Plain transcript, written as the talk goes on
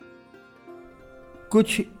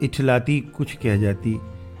कुछ इठलाती कुछ कह जाती,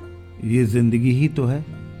 ये जिंदगी ही तो है।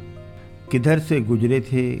 किधर से गुजरे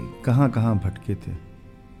थे, कहाँ कहाँ भटके थे।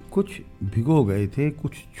 कुछ भिगो गए थे,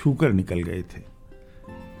 कुछ छूकर निकल गए थे।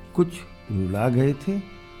 कुछ रुला गए थे,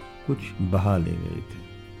 कुछ बहा ले गए थे।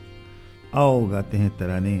 आओ गाते हैं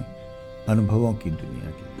तराने अनुभवों की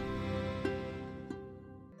दुनिया के।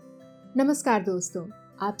 नमस्कार दोस्तों,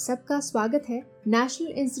 आप सबका स्वागत है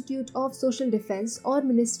National Institute of Social Defence और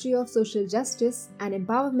Ministry of Social Justice and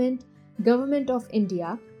Empowerment, Government of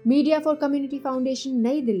India, Media for Community Foundation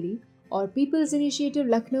Nai Delhi और पीपल्स इनिशिएटिव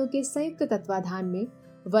लखनऊ के संयुक्त तत्वाधान में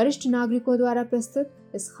वरिष्ठ नागरिकों द्वारा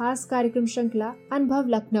प्रस्तुत इस खास कार्यक्रम श्रृंखला अनुभव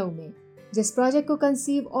लखनऊ में, जिस प्रोजेक्ट को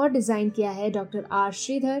कंसीव और डिजाइन किया है डॉक्टर आर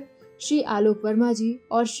श्रीधर, श्री आलोक वर्मा जी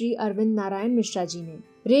और श्री अरविंद नारायण मिश्रा जी ने।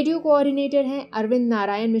 रेडियो कोऑर्डिनेटर हैं अरविंद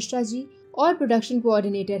नारायण मिश्रा जी और प्रोडक्शन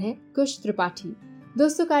कोऑर्डिनेटर हैं कुश त्रिपाठी।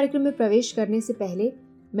 दोस्तों, कार्यक्रम में प्रवेश करने से पहले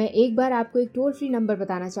मैं एक बार आपको एक टोल फ्री नंबर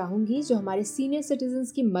बताना चाहूंगी जो हमारे सीनियर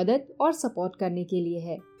सिटीजन्स की मदद और सपोर्ट करने के लिए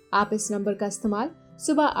है। आप इस नंबर का इस्तेमाल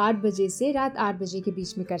सुबह 8 बजे से रात 8 बजे के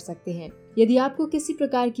बीच में कर सकते हैं। यदि आपको किसी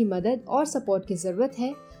प्रकार की मदद और सपोर्ट की जरूरत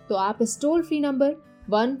है तो आप इस टोल फ्री नंबर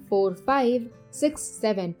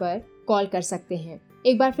 14567 पर कॉल कर सकते हैं।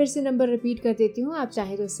 एक बार फिर से नंबर रिपीट कर देती हूँ, आप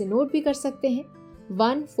चाहें तो इसे नोट भी कर सकते हैं।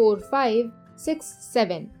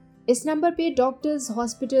 14567। इस नंबर पे doctors,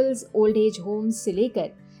 hospitals, old age homes से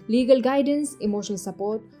लेकर लीगल गाइडेंस, इमोशनल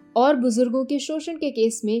सपोर्ट और बुजुर्गों के शोषण के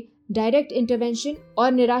केस में डायरेक्ट इंटरवेंशन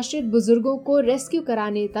और निराश्रित बुजुर्गों को रेस्क्यू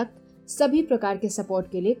कराने तक सभी प्रकार के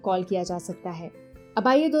सपोर्ट के लिए कॉल किया जा सकता है। अब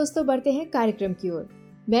आइए दोस्तों, बढ़ते हैं कार्यक्रम की ओर।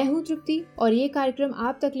 मैं हूँ तृप्ति और ये कार्यक्रम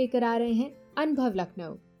आप तक लेकर आ रहे हैं अनुभव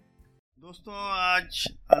लखनऊ। दोस्तों, आज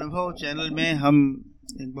अनुभव चैनल में हम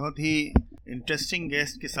एक बहुत ही इंटरेस्टिंग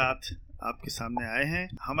गेस्ट के साथ आपके सामने आए हैं।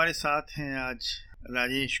 हमारे साथ हैं आज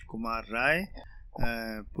राजेश कुमार राय,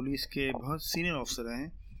 पुलिस के बहुत सीनियर ऑफिसर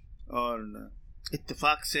हैं और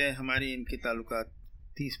इत्तेफाक से हमारी इनके ताल्लुकात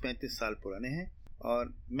 30-35 साल पुराने हैं।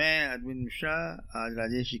 और मैं अरविंद मिश्रा आज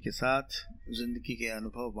राजेश जी के साथ ज़िंदगी के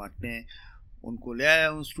अनुभव बांटने उनको ले आया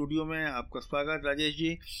हूँ स्टूडियो में। आपका स्वागत राजेश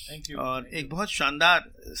जी। Thank you. और एक बहुत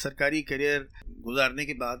शानदार सरकारी करियर गुजारने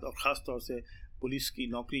के बाद और ख़ास तौर से पुलिस की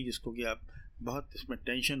नौकरी, जिसको कि आप बहुत इसमें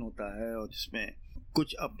टेंशन होता है और जिसमें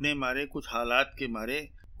कुछ अपने मारे, कुछ हालात के मारे,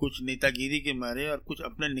 कुछ नेतागिरी के मारे और कुछ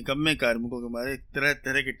अपने निकम्मे कार्मिकों के मारे तरह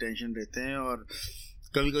तरह के टेंशन रहते हैं। और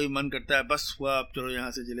कभी कभी मन करता है बस हुआ, अब चलो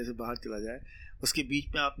यहाँ से ज़िले से बाहर चला जाए। उसके बीच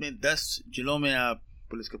में आपने 10 जिलों में आप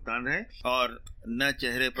पुलिस कप्तान रहे और न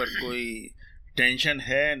चेहरे पर कोई टेंशन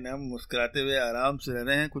है, न मुस्कुराते हुए आराम से रह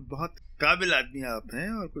रहे हैं। कुछ बहुत काबिल आदमी आप हैं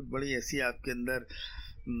और कुछ बड़ी ऐसी आपके अंदर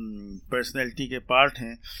पर्सनैलिटी के पार्ट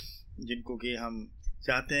हैं जिनको कि हम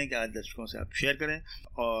चाहते हैं कि आज दर्शकों से आप शेयर करें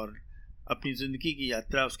और अपनी ज़िंदगी की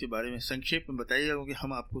यात्रा उसके बारे में संक्षेप में बताइएगा, क्योंकि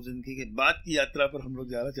हम आपको ज़िंदगी के बाद की यात्रा पर हम लोग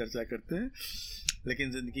ज़्यादा चर्चा करते हैं।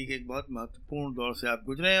 लेकिन ज़िंदगी के एक बहुत महत्वपूर्ण दौर से आप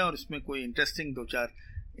गुजरे हैं और इसमें कोई इंटरेस्टिंग 2-4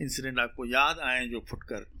 इंसिडेंट आपको याद आए जो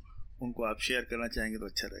फुटकर, उनको आप शेयर करना चाहेंगे तो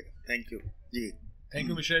अच्छा रहेगा। थैंक यू जी। Thank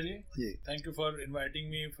you Mishra ji. जी, thank you for inviting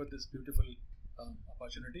me for this beautiful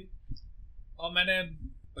opportunity. और मैंने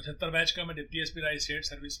 75 बैच का मैं डिप्टी एसपी रहा स्टेट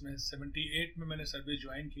सर्विस में। 78 में मैंने सर्विस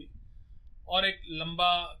ज्वाइन की और एक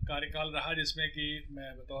लंबा कार्यकाल रहा जिसमें कि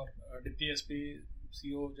मैं बतौर डिप्टी एसपी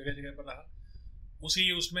सीओ जगह जगह पर रहा।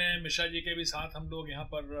 उसमें मिश्रा जी के भी साथ हम लोग यहाँ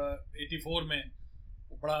पर 84 में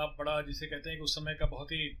बड़ा जिसे कहते हैं कि उस समय का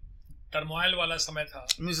बहुत ही टर्मोइल वाला समय था।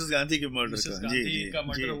 मिसेस गांधी के मर्डर का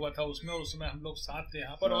मर्डर हुआ था उसमें, और उसमें हम लोग साथ थे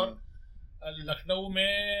यहाँ पर। और लखनऊ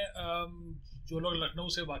में जो लोग लखनऊ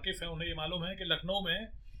से वाकिफ़ हैं उन्हें ये मालूम है कि लखनऊ में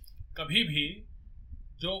कभी भी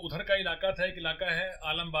जो उधर का इलाका था, एक इलाका है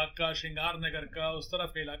आलमबाग का, श्रृंगार नगर का, उस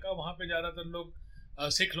तरफ का इलाका, वहाँ पे ज़्यादातर लोग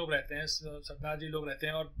सिख लोग रहते हैं, सरदार जी लोग रहते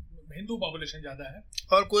हैं और हिंदू पॉपुलेशन ज़्यादा है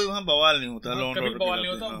और कोई वहाँ बवाल नहीं होता, कभी बवाल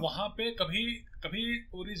नहीं होता। वहाँ पे कभी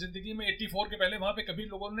पूरी जिंदगी में 84 के पहले वहाँ पे कभी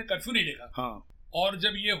लोगों ने कर्फ्यू नहीं देखा। हाँ। और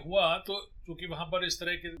जब ये हुआ तो चूंकि वहाँ पर इस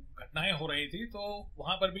तरह की घटनाएं हो रही थी तो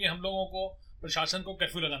वहाँ पर भी हम लोगों को, प्रशासन को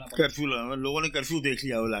कर्फ्यू लगाना पड़ा। लोगों ने कर्फ्यू देख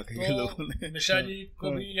लिया इलाके के लोगों ने। मिश्रा जी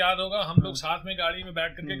को भी याद होगा, हम लोग साथ में गाड़ी में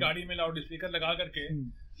बैठ करके, गाड़ी में लाउड स्पीकर लगा करके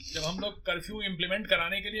जब हम लोग कर्फ्यू इम्प्लीमेंट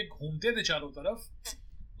कराने के लिए घूमते थे चारों तरफ,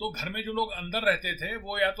 तो घर में जो लोग अंदर रहते थे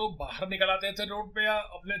वो या तो बाहर निकल आते थे रोड पे या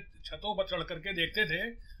अपने छतों पर चढ़ करके देखते थे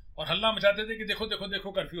और हल्ला मचाते थे कि देखो देखो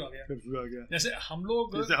देखो कर्फ्यू आ गया। जैसे हम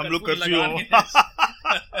लोग कर्फ्यू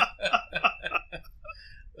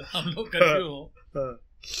हो।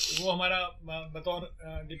 वो हमारा बतौर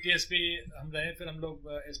डिप्टी एसपी हम रहे, फिर हम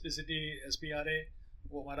लोग एसपी सिटी एसपी आ रहे,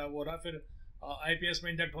 वो हमारा वो रहा। फिर आईपीएस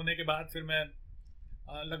में इंजेक्ट होने के बाद फिर मैं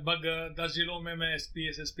लगभग 10 जिलों में मैं एसपी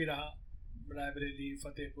एसएसपी रहा, रायबरेली,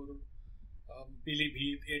 फतेहपुर,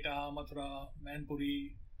 पीलीभीत, एटा, मथुरा, मैनपुरी,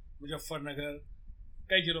 मुजफ्फरनगर,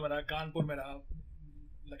 कई जिलों में रहा, कानपुर में रहा,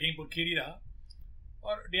 लखीमपुर खीरी रहा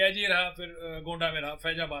और डीआईजी रहा, फिर गोंडा में रहा,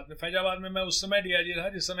 फैजाबाद में मैं उस समय डीआईजी रहा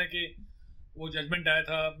जिस समय कि वो जजमेंट आया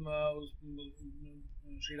था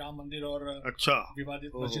श्री राम मंदिर और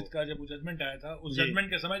विवादित मस्जिद का, जब वो जजमेंट आया था उस जजमेंट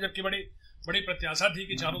के समय, जबकि बड़ी प्रत्याशा थी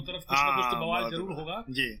कि चारों तरफ कुछ ना कुछ तो बवाल जरूर होगा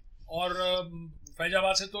और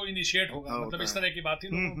फैजाबाद से तो इनिशिएट होगा, मतलब इस तरह की बात थी,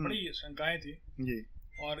 तो बड़ी शंकाएं थी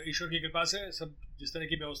और ईश्वर की कृपा से सब जिस तरह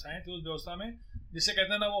की व्यवस्थाएं थी उस व्यवस्था में, जिससे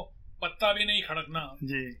कहते हैं ना वो पत्ता भी नहीं खड़कना,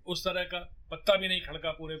 उस तरह का पत्ता भी नहीं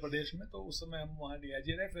खड़का पूरे प्रदेश में। तो उस समय हम वहाँ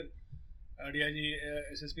डीआईजी रहे, फिर डीआईजी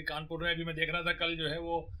एसएसपी कानपुर रहे। अभी मैं देख रहा था कल जो है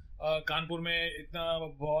वो कानपुर में इतना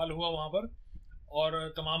बवाल हुआ वहाँ पर और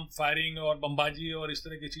तमाम फायरिंग और बमबाजी और इस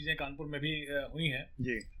तरह की चीज़ें कानपुर में भी हुई हैं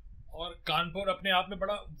जी। और कानपुर अपने आप में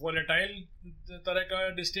बड़ा वोलेटाइल तरह का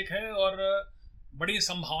डिस्ट्रिक्ट है और बड़ी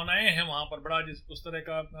संभावनाएं हैं वहाँ पर, बड़ा उस तरह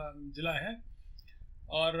का जिला है।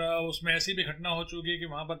 और उसमें ऐसी भी घटना हो चुकी है कि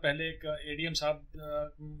वहाँ पर पहले एक एडीएम साहब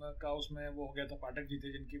का उसमें वो हो गया था, पाठक जी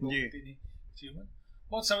थे जिनकी वो होती नहीं चीज़ में,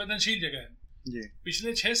 बहुत संवेदनशील जगह है जी।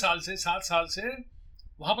 पिछले 7 साल से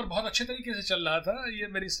वहाँ पर बहुत अच्छे तरीके से चल रहा था। ये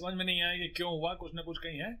मेरी समझ में नहीं आया कि क्यों हुआ, कुछ ना कुछ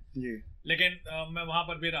कहीं है जी। लेकिन मैं वहाँ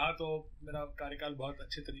पर भी रहा तो मेरा कार्यकाल बहुत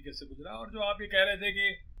अच्छे तरीके से गुजरा। और जो आप ये कह रहे थे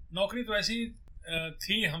कि नौकरी तो ऐसी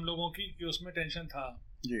थी हम लोगों की कि उसमें टेंशन था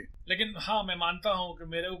जी। लेकिन हाँ, मैं मानता हूँ कि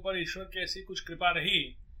मेरे ऊपर ईश्वर की ऐसी कुछ कृपा रही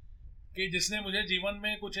कि जिसने मुझे जीवन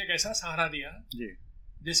में कुछ एक ऐसा सहारा दिया जी,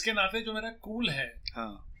 जिसके नाते जो मेरा कूल है,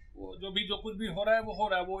 हाँ, वो जो कुछ भी हो रहा है वो हो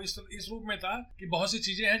रहा है, वो इस रूप में था कि बहुत सी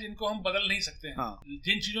चीजें हैं जिनको हम बदल नहीं सकते हैं। हाँ।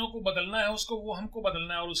 जिन चीजों को बदलना है उसको वो हमको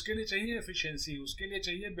बदलना है और उसके लिए चाहिए एफिशिएंसी, उसके लिए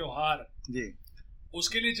चाहिए व्यवहार जी,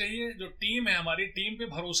 उसके लिए चाहिए जो टीम है हमारी, टीम पे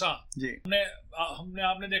भरोसा जी। हमने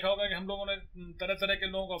आपने देखा होगा कि हम लोगों ने तरह तरह के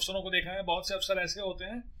लोग अफसरों को देखा है, बहुत से अफसर ऐसे होते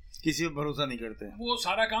हैं किसी पे भरोसा नहीं करते हैं, वो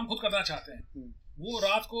सारा काम खुद करना चाहते हैं। वो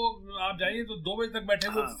रात को आप जाइए तो 2 बजे तक बैठे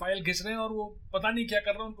वो फाइल घिस रहे हैं और वो पता नहीं क्या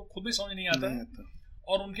कर रहे हैं, उनको खुद भी समझ नहीं आता है।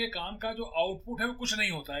 और उनके काम का जो आउटपुट है वो कुछ नहीं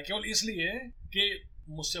होता है, केवल इसलिए कि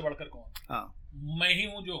मुझसे बढ़कर कौन, मैं ही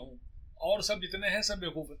हूँ जो हूँ और सब जितने हैं सब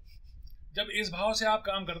बेवकूफ है। जब इस भाव से आप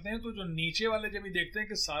काम करते हैं तो जो नीचे वाले जब भी देखते हैं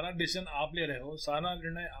कि सारा डिसीजन आप ले रहे हो, सारा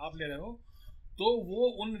निर्णय आप ले रहे हो, तो वो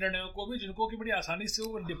उन निर्णयों को भी जिनको की बड़ी आसानी से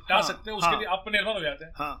वो निपटा सकते हैं उसके लिए आप पर निर्भर हो जाते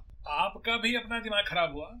हैं। आपका भी अपना दिमाग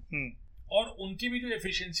खराब हुआ और उनकी भी जो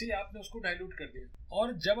एफिशिएंसी आपने उसको डाइल्यूट कर दिया।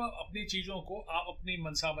 और जब आप अपनी चीजों को आप अपनी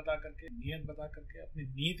मनसा बता करके, नियत बता करके, अपनी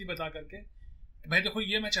नीति बता करके, भाई देखो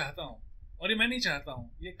ये मैं चाहता हूँ और ये मैं नहीं चाहता हूँ,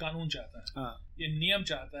 ये कानून चाहता है, ये नियम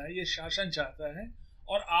चाहता है, ये शासन चाहता है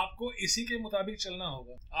और आपको इसी के मुताबिक चलना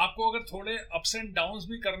होगा। आपको अगर थोड़े अप्स एंड डाउन्स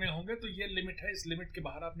भी करने होंगे तो ये लिमिट है, इस लिमिट के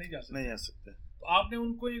बाहर आप नहीं जा सकते। तो आपने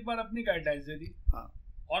उनको एक बार अपनी गाइडलाइंस दे दी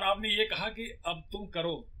और आपने ये कहा कि अब तुम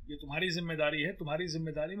करो, ये तुम्हारी जिम्मेदारी है, तुम्हारी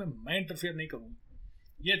जिम्मेदारी में मैं इंटरफेयर नहीं करूंगा,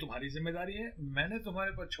 ये तुम्हारी जिम्मेदारी है, मैंने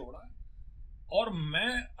तुम्हारे पर छोड़ा और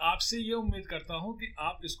मैं आपसे ये उम्मीद करता हूं कि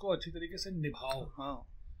आप इसको अच्छी तरीके से निभाओ।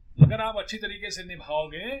 अगर आप अच्छी तरीके से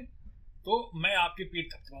निभाओगे तो मैं आपकी पीठ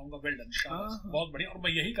थपथपाऊंगा, वेल डन, शाबाश, बहुत बढ़िया, और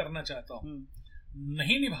मैं यही करना चाहता हूँ।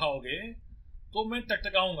 नहीं निभाओगे तो मैं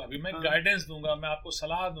टकटकाऊंगा भी, मैं गाइडेंस दूंगा, मैं आपको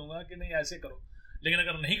सलाह दूंगा कि नहीं ऐसे करो, लेकिन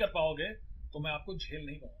अगर नहीं कर पाओगे तो मैं आपको झेल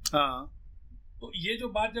नहीं पाऊंगा। तो ये जो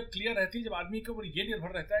बात जब क्लियर रहती है, जब आदमी के ऊपर ये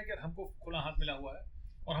निर्भर रहता है कि हमको खुला हाथ मिला हुआ है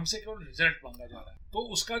और हमसे केवल रिजल्ट मांगा जा रहा है, तो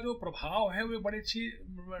उसका जो प्रभाव है वो बड़ी अच्छी।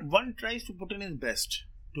 One tries to put in his best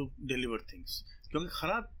to deliver things, क्योंकि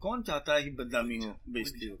खराब कौन चाहता है कि बदनामी हो,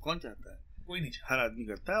 बेइज्जती हो, कौन चाहता है? कोई नहीं चाहता, हर आदमी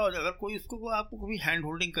करता है। और अगर कोई उसको आपको कभी हैंड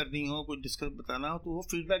होल्डिंग करनी हो, कोई डिस्कस बताना हो, तो वो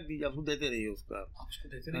फीडबैक दीजिए, आपको देते रहिए, उसका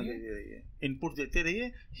देते रहिए, इनपुट देते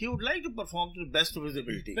रहिए। He would like to perform to the best of his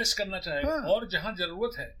ability, best करना चाहेगा। और जहाँ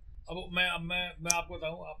जरूरत है, अब मैं आपको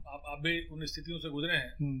बताऊं, आप भी उन स्थितियों से गुजरे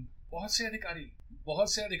हैं। बहुत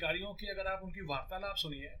से अधिकारियों की अगर आप उनकी वार्तालाप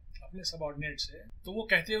सुनिए अपने सबऑर्डिनेट से, तो वो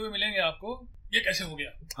कहते हुए मिलेंगे आपको, ये कैसे हो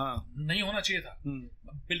गया, नहीं होना चाहिए था,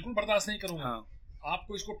 बिल्कुल बर्दाश्त नहीं करूंगा,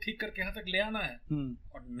 आपको इसको ठीक करके यहाँ तक ले आना है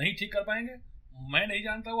और नहीं ठीक कर पाएंगे, मैं नहीं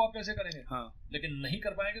जानता वो आप कैसे करेंगे, लेकिन नहीं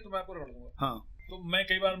कर पाएंगे तो मैं आपको रगड़ दूंगा। तो मैं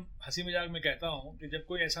कई बार हंसी मजाक में कहता हूँ कि जब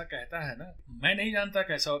कोई ऐसा कहता है ना, मैं नहीं जानता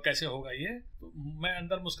कैसे होगा ये, तो मैं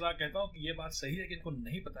अंदर मुस्कुरा कहता हूँ कि ये बात सही है कि इनको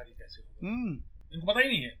नहीं पता कि कैसे होगा, इनको पता ही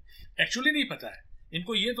नहीं है, एक्चुअली नहीं पता है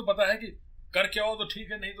इनको। ये तो पता है कि कर क्या हो तो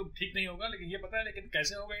ठीक है, नहीं तो ठीक नहीं होगा, लेकिन ये पता है, लेकिन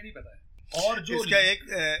कैसे होगा ये नहीं पता है। और जो इसका एक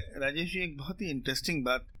राजेश जी एक बहुत ही इंटरेस्टिंग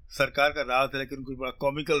बात, सरकार का राज है लेकिन कोई बड़ा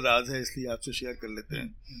कॉमिकल राज है, इसलिए आपसे शेयर कर लेते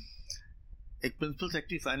हैं। एक प्रिंसिपल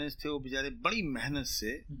सेक्रेटरी फाइनेंस थे, वो बेचारे बड़ी मेहनत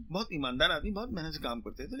से, बहुत ईमानदार आदमी, बहुत मेहनत से काम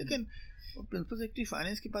करते थे, लेकिन प्रिंसिपल सेक्रेटरी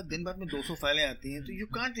फाइनेंस के पास दिन भर में 200 फाइलें आती हैं, तो you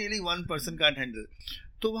can't really, one person can't handle.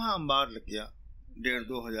 तो वहाँ अंबार लग गया,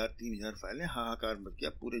 1,500-2,000-3,000 फाइलें, हाहाकार मच गया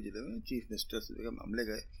पूरे जिले में, चीफ मिनिस्टर से मामले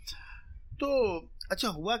गए। तो अच्छा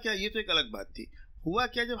हुआ क्या, ये तो एक अलग बात थी। हुआ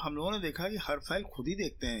क्या, जब हम लोगों ने देखा कि हर फाइल खुद ही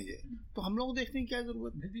देखते हैं ये, तो हम लोगों को देखने की क्या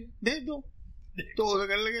जरूरत, भेज दो तो वो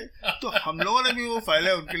करने लगे। तो हम लोगों ने भी वो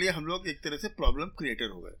फाइलें, उनके लिए हम लोग एक तरह से प्रॉब्लम क्रिएटर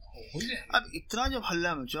हो गए। अब इतना जब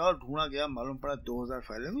हल्ला मचा और ढूंढा गया, मालूम पड़ा 2,000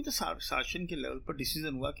 फाइलें हुई, तो शासन के लेवल पर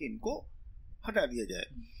डिसीजन हुआ कि इनको हटा दिया जाए।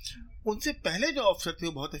 उनसे पहले जो ऑफिसर थे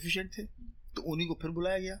वो बहुत एफिशिएंट थे, तो उन्हीं को फिर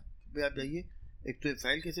बुलाया गया, भाई आप जाइए, एक तो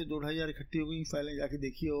फाइल कैसे 2-2.5 हज़ार इकट्ठी हो गई, फाइलें जाके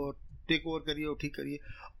देखिए और टेक ओवर करिए और ठीक करिए।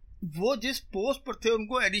 वो जिस पोस्ट पर थे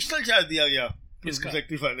उनको एडिशनल चार्ज दिया गया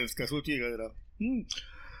सेक्रेटरी फाइनेंस का, सोचिएगा जरा।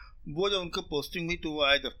 वो जब उनको पोस्टिंग हुई तो वो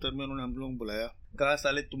आए दफ्तर में, उन्होंने हम लोग बुलाया, कहा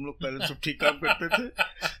साले तुम लोग पहले सब ठीक काम करते थे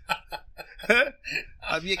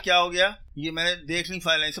अब ये क्या हो गया, ये मैंने देख ली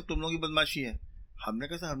फाइलें, सब तुम लोगों की बदमाशी है। हमने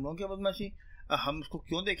कहा सर हम लोगों की बदमाशी, हम उसको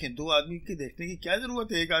क्यों देखें, 2 आदमी की देखने की क्या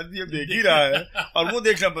जरूरत है, एक आदमी अब देख ही रहा है और वो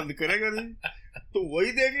देखना बंद करेगा नहीं, तो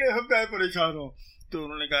वही देख ले, हम क्या परेशान हो। तो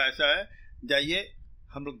उन्होंने कहा ऐसा है, जाइए,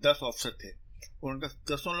 हम लोग 10 ऑफिसर थे, उनका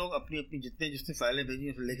 10 लोग अपनी अपनी जितने फाइलें भेजी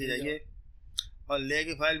उसमें लेके जाइए और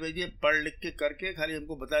लेके फाइल भेजिए, पढ़ लिख के करके खाली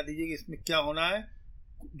हमको बता दीजिए कि इसमें क्या होना है,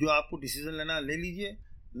 जो आपको डिसीजन लेना ले लीजिए,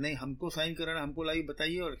 नहीं हमको साइन कराना हमको लाइए,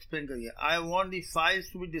 बताइए और एक्सप्लेन करिए। I want the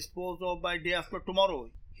files to be disposed of by day after tomorrow,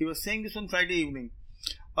 he was saying this on Friday evening.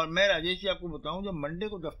 और मैं राजेश जी आपको बताऊं, जब मंडे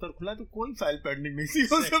को दफ्तर खुला तो कोई फाइल पेंडिंग नहीं थी,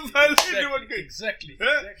 वो सब फाइल एग्जैक्टली।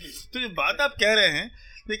 तो जो बात आप कह रहे हैं,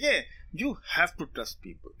 देखिए, you have to trust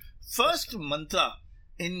people. First mantra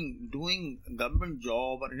in doing government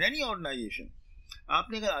job or in any organization,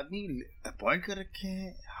 आपने अगर आदमी अपॉइंट कर रखे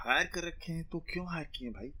हैं, हायर कर रखे हैं, तो क्यों हायर किए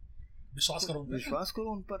भाई, विश्वास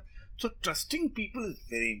करो उन पर। So trusting people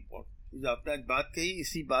is very important. जो आपने आज बात कही,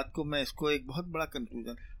 इसी बात को मैं इसको एक बहुत बड़ा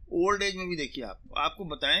कंक्लूजन, ओल्ड एज में भी देखिए, आपको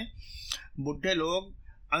बताएं, बुढ़े लोग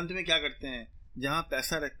अंत में क्या करते हैं, जहाँ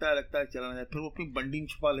पैसा रखता है चला जाए, फिर वो अपनी बंडी में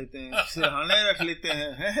छुपा लेते हैं, सिरहाने रख लेते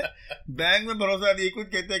हैं, बैंक में भरोसा नहीं, कुछ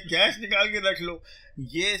कहते हैं कैश निकाल के रख लो।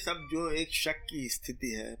 ये सब जो एक शक की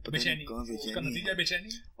स्थिति है, बेचैनी,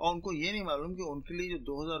 और उनको ये नहीं मालूम कि उनके लिए जो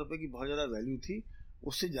 2,000 रुपए की बहुत ज्यादा वैल्यू थी,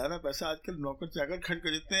 उससे ज्यादा पैसा आजकल नौकर चाकर खर्च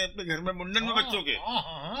कर देते हैं अपने घर में मुंडन में बच्चों के।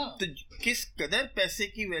 तो किस कदर पैसे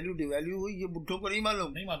की वैल्यू डिवैल्यू हुई, ये बुढ़ों को नहीं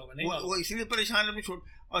मालूम, वो इसीलिए परेशान है, छोड़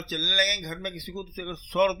और चलने लगेंगे घर में किसी को, तो अगर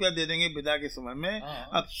 100 रुपया दे देंगे विदा के समय में,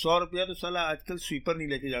 अब 100 रुपया तो साला आजकल स्वीपर नहीं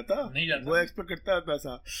लेके जाता, वो एक्सपेक्ट करता है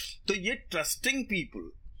पैसा। तो ये trusting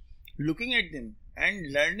people, looking at them and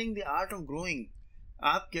learning the art of growing,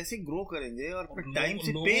 आप कैसे ग्रो करेंगे और टाइम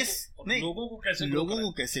से पेस नहीं, लोगों को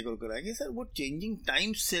कैसे ग्रो कराएंगे सर, वो चेंजिंग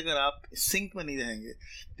टाइम्स से अगर आप सिंक में नहीं रहेंगे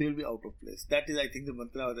तो will be out of place. That is I think the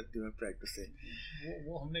mantra that you have tried to say.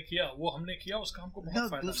 वो हमने किया उसका हमको बहुत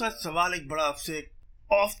फायदा। दूसरा सवाल एक बड़ा आपसे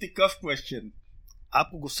ऑफ द कफ क्वेश्चन,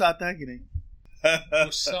 आपको गुस्सा आता है कि नहीं?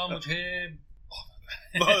 गुस्सा मुझे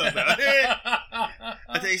बहुत आता है।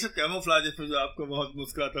 अच्छा, ये सब कैमोफ्लेज है, जो आपको बहुत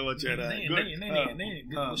मुस्कुराता हुआ चेहरा है। नहीं,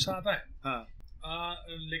 गुस्सा आता है,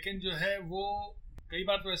 लेकिन जो है वो कई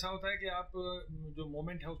बार तो ऐसा होता है कि आप जो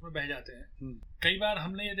मोमेंट है उसमें बह जाते हैं। कई बार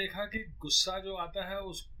हमने ये देखा कि गुस्सा जो आता है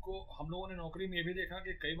उसको, हम लोगों ने नौकरी में ये भी देखा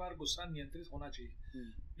कि कई बार गुस्सा नियंत्रित होना चाहिए,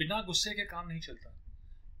 बिना गुस्से के काम नहीं चलता।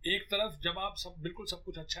 एक तरफ जब आप बिल्कुल सब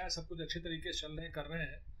कुछ अच्छा है, सब कुछ अच्छे तरीके से चल रहे हैं, कर रहे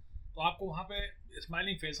हैं, तो आपको वहाँ पे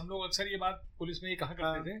स्माइलिंग फेस, हम लोग अक्सर ये बात पुलिस में ये कहा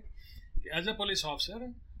करते थे कि एज ए पुलिस ऑफिसर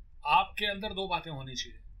आपके अंदर 2 बातें होनी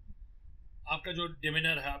चाहिए, आपका जो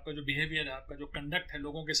डिमिनर है, आपका जो बिहेवियर है, आपका जो कंडक्ट है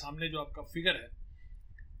लोगों के सामने, जो आपका फिगर है।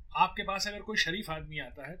 आपके पास अगर कोई शरीफ आदमी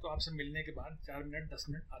आता है तो आपसे मिलने के बाद 4 मिनट 10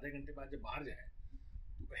 मिनट आधे घंटे बाद जब बाहर जाए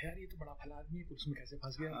तो यार ये तो बड़ा भला आदमी है, पुलिस में कैसे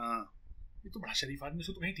फंस गया, ये तो बड़ा शरीफ आदमी,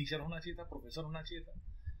 इसको तो कहीं टीचर होना चाहिए था, प्रोफेसर होना चाहिए था।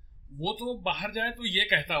 वो तो बाहर जाए तो ये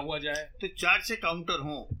कहता हुआ जाए, तो 4 से काउंटर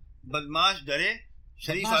हो, बदमाश डरे,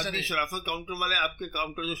 शरीफ आदमी शराफत काउंटर वाले, आपके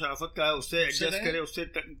काउंटर जो शराफत का है उससे एडजस्ट करे, उससे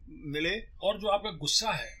मिले। और जो आपका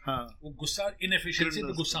गुस्सा है, वो गुस्सा इनएफिशिएंसी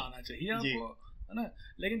पे गुस्सा आना चाहिए आपको, है ना।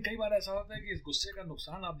 लेकिन कई बार ऐसा होता है कि इस गुस्से का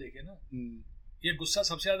नुकसान आप देखें ना, ये गुस्सा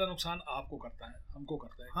सबसे ज्यादा नुकसान आपको करता है, हमको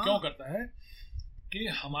करता है। क्यों करता है कि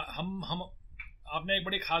हम आपने एक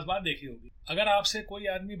बड़ी खास बात देखी होगी, अगर आपसे कोई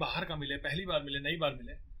आदमी बाहर का मिले, पहली बार मिले, नई बार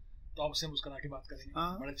मिले, तो आपसे मुस्कुरा के बात करेंगे,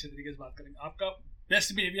 बड़े अच्छे तरीके से बात करेंगे, आपका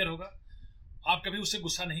बेस्ट बिहेवियर होगा, आप कभी उससे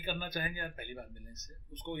गुस्सा नहीं करना चाहेंगे यार पहली बार मिलने से,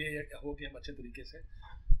 उसको ये हो कि हम अच्छे तरीके से,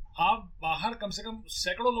 आप बाहर कम से कम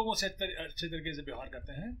सैकड़ों लोगों से अच्छे तरीके से व्यवहार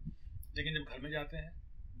करते हैं, लेकिन जब घर में जाते हैं,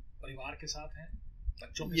 परिवार के साथ हैं,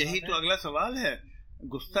 बच्चों के यही तो अगला सवाल है।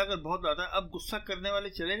 गुस्सा अगर बहुत आता है, अब गुस्सा करने वाले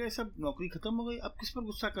चले गए, सब नौकरी खत्म हो गई, अब किस पर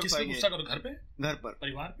गुस्सा कर पाएंगे? गुस्सा करो घर पर,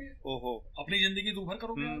 परिवार पे। ओहो, अपनी जिंदगी दूभर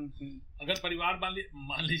करोगे। अगर परिवार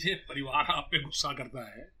मान लीजिए परिवार आप पे गुस्सा करता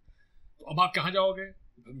है, तो अब आप कहाँ जाओगे?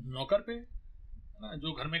 नौकर पे, ना,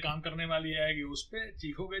 जो घर में काम करने वाली आएगी उस पे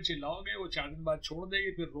चीखोगे चिल्लाओगे, वो 4 दिन बाद छोड़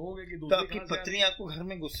देगी, फिर रोओगे कि दूसरी। तो आपकी पत्नी आपको घर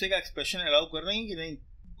में गुस्से का एक्सप्रेशन अलाउ कर रही है कि नहीं?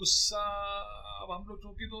 गुस्सा, अब हम लोग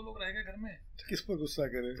चूंकि 2 लोग रह गए घर में, तो किस पर गुस्सा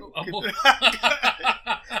करे? तो अब वो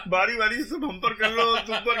बारी बारी सब हम पर कर लो,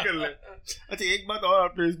 तुम पर कर ले। अच्छा, एक बात और,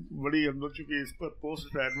 आपने बड़ी, हम लोग चूंकि इस पर पोस्ट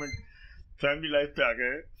रिटायरमेंट फैमिली लाइफ पे आ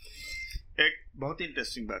गए, एक बहुत ही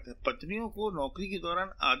इंटरेस्टिंग बात है, पत्नियों को नौकरी के दौरान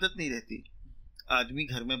आदत नहीं रहती। आदमी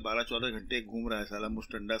घर में 12-14 घंटे घूम रहा है, साला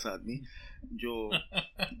मुस्टंडा सा आदमी, जो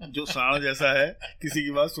सांड जैसा है, किसी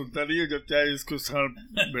की बात सुनता नहीं है, जब चाहे इसको सांड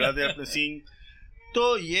भिड़ा दे अपने सींग।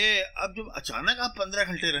 तो ये अब जब अचानक आप 15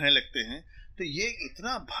 घंटे रहने लगते हैं, तो ये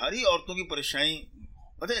इतना भारी औरतों की परेशानी,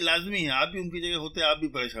 मतलब लाजमी है, आप भी उनकी जगह होते, आप भी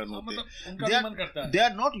परेशान होते। They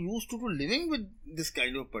are not used to living with this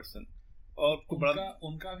kind of person, और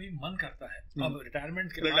उनका भी मन करता है, अब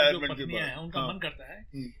रिटायरमेंट के बाद जो पत्नियां हैं उनका मन करता है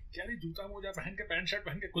क्या जूता मोजा पहन के, पैंट शर्ट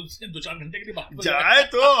पहन के खुद से 2-4 घंटे के लिए बाहर जाए।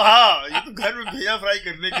 तो हाँ, ये तो घर में भेजा फ्राई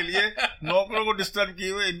करने के लिए नौकरों को डिस्टर्ब किए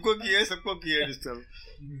हुए, इनको किए, सबको किए डिस्टर्ब।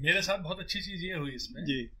 मेरे साथ बहुत अच्छी चीज ये हुई इसमें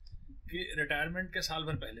जी कि रिटायरमेंट के साल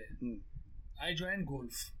भर पहले आई ज्वाइन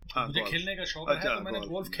गोल्फ। मुझे खेलने का शौक है, तो मैंने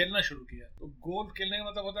गोल्फ खेलना शुरू किया। तो गोल्फ खेलने का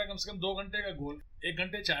मतलब होता है कम से कम 2 घंटे का गोल्फ, 1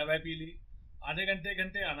 घंटे चाय वाय पी ली, आधे घंटे 1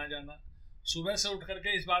 घंटे आना जाना, सुबह से उठ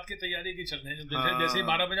करके इस बात की तैयारी की चलने, जैसे ही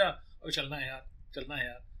 12 बजा और चलना है यार,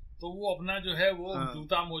 तो वो अपना जो है वो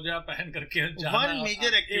जूता मोजा पहन करके one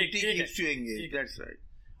major activity keeps you engaged, that's right.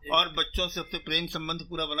 और बच्चों से अपने प्रेम संबंध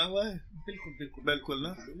पूरा बना हुआ है। बिल्कुल ना,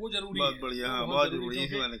 वो जरूरी है, बहुत बढ़िया, हाँ, बहुत जरूरी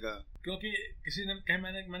है, मैंने कहा। क्योंकि किसी ने कहा,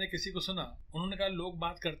 मैंने किसी को सुना, उन्होंने कहा लोग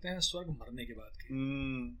बात करते हैं स्वर्ग मरने के बाद की।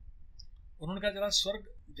 उन्होंने कहा जरा स्वर्ग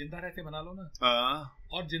जिंदा रहते बना लो ना,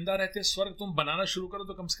 और जिंदा रहते स्वर्ग तुम बनाना शुरू करो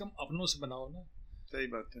तो कम से कम अपनों से बनाओ ना। सही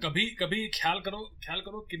बात है। कभी ख्याल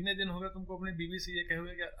करो कितने दिन हो गए तुमको अपनी बीवी से ये कहे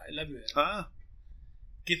हुए कि आई लव यू। हाँ,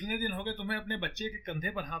 कितने दिन हो गए तुम्हें अपने बच्चे के कंधे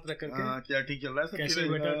पर हाथ रख करके, क्या ठीक चल रहा है, कैसे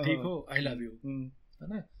बेटा ठीक हो, आई लव यू, है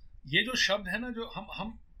ना। ये जो शब्द है ना, जो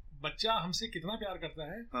हम बच्चा हमसे कितना प्यार करता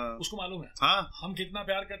है उसको मालूम है, हम कितना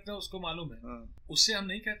प्यार करते हैं उसको मालूम है, उससे हम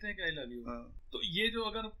नहीं कहते हैं कि आई लव यू। तो ये जो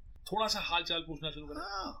अगर थोड़ा सा हाल चाल पूछना शुरू करें,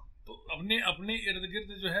 तो अपने इर्द गिर्द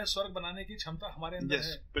जो है स्वर्ग बनाने की क्षमता हमारे अंदर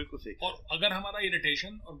है। बिल्कुल सही। और अगर हमारा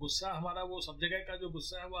इरिटेशन और गुस्सा, हमारा वो सब जगह का जो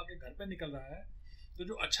गुस्सा है वो आके घर पे निकल रहा है, तो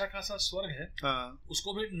जो अच्छा खासा स्वर्ग है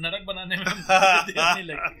उसको भी नरक बनाने में देर नहीं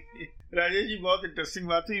लगती। राजेश जी, बहुत इंटरेस्टिंग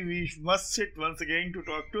बात हुई। We must sit once again to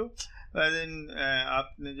talk to.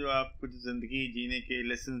 आपने जो आपको जिंदगी जीने के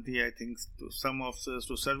लेसन दिए, I think to some officers,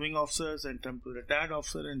 to serving officers and to retired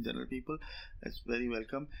officer and general people, it's very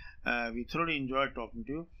welcome. We थोड़ी एंजॉय टॉकिंग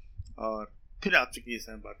टू यू, और फिर आपसे की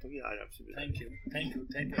समय बात होगी। आज आपसे थैंक यू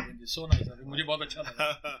सो नाइस, मुझे बहुत अच्छा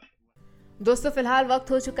लगा। दोस्तों, फिलहाल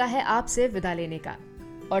वक्त हो चुका है आपसे विदा लेने का,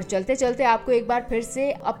 और चलते चलते आपको एक बार फिर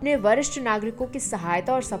से अपने वरिष्ठ नागरिकों की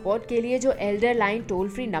सहायता और सपोर्ट के लिए जो Elder line toll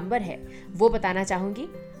free number है वो बताना चाहूंगी,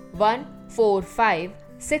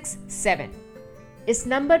 14567। इस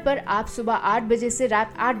नंबर पर आप सुबह 8 बजे से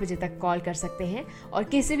रात 8 बजे तक कॉल कर सकते हैं और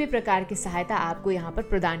किसी भी प्रकार की सहायता आपको यहाँ पर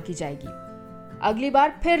प्रदान की जाएगी। अगली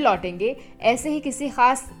बार फिर लौटेंगे ऐसे ही किसी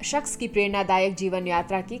खास शख्स की प्रेरणादायक जीवन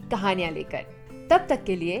यात्रा की कहानियां लेकर। तब तक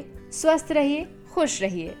के लिए स्वस्थ रहिए, खुश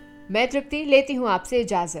रहिए। मैं तृप्ति लेती हूँ आपसे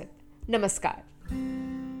इजाजत। नमस्कार।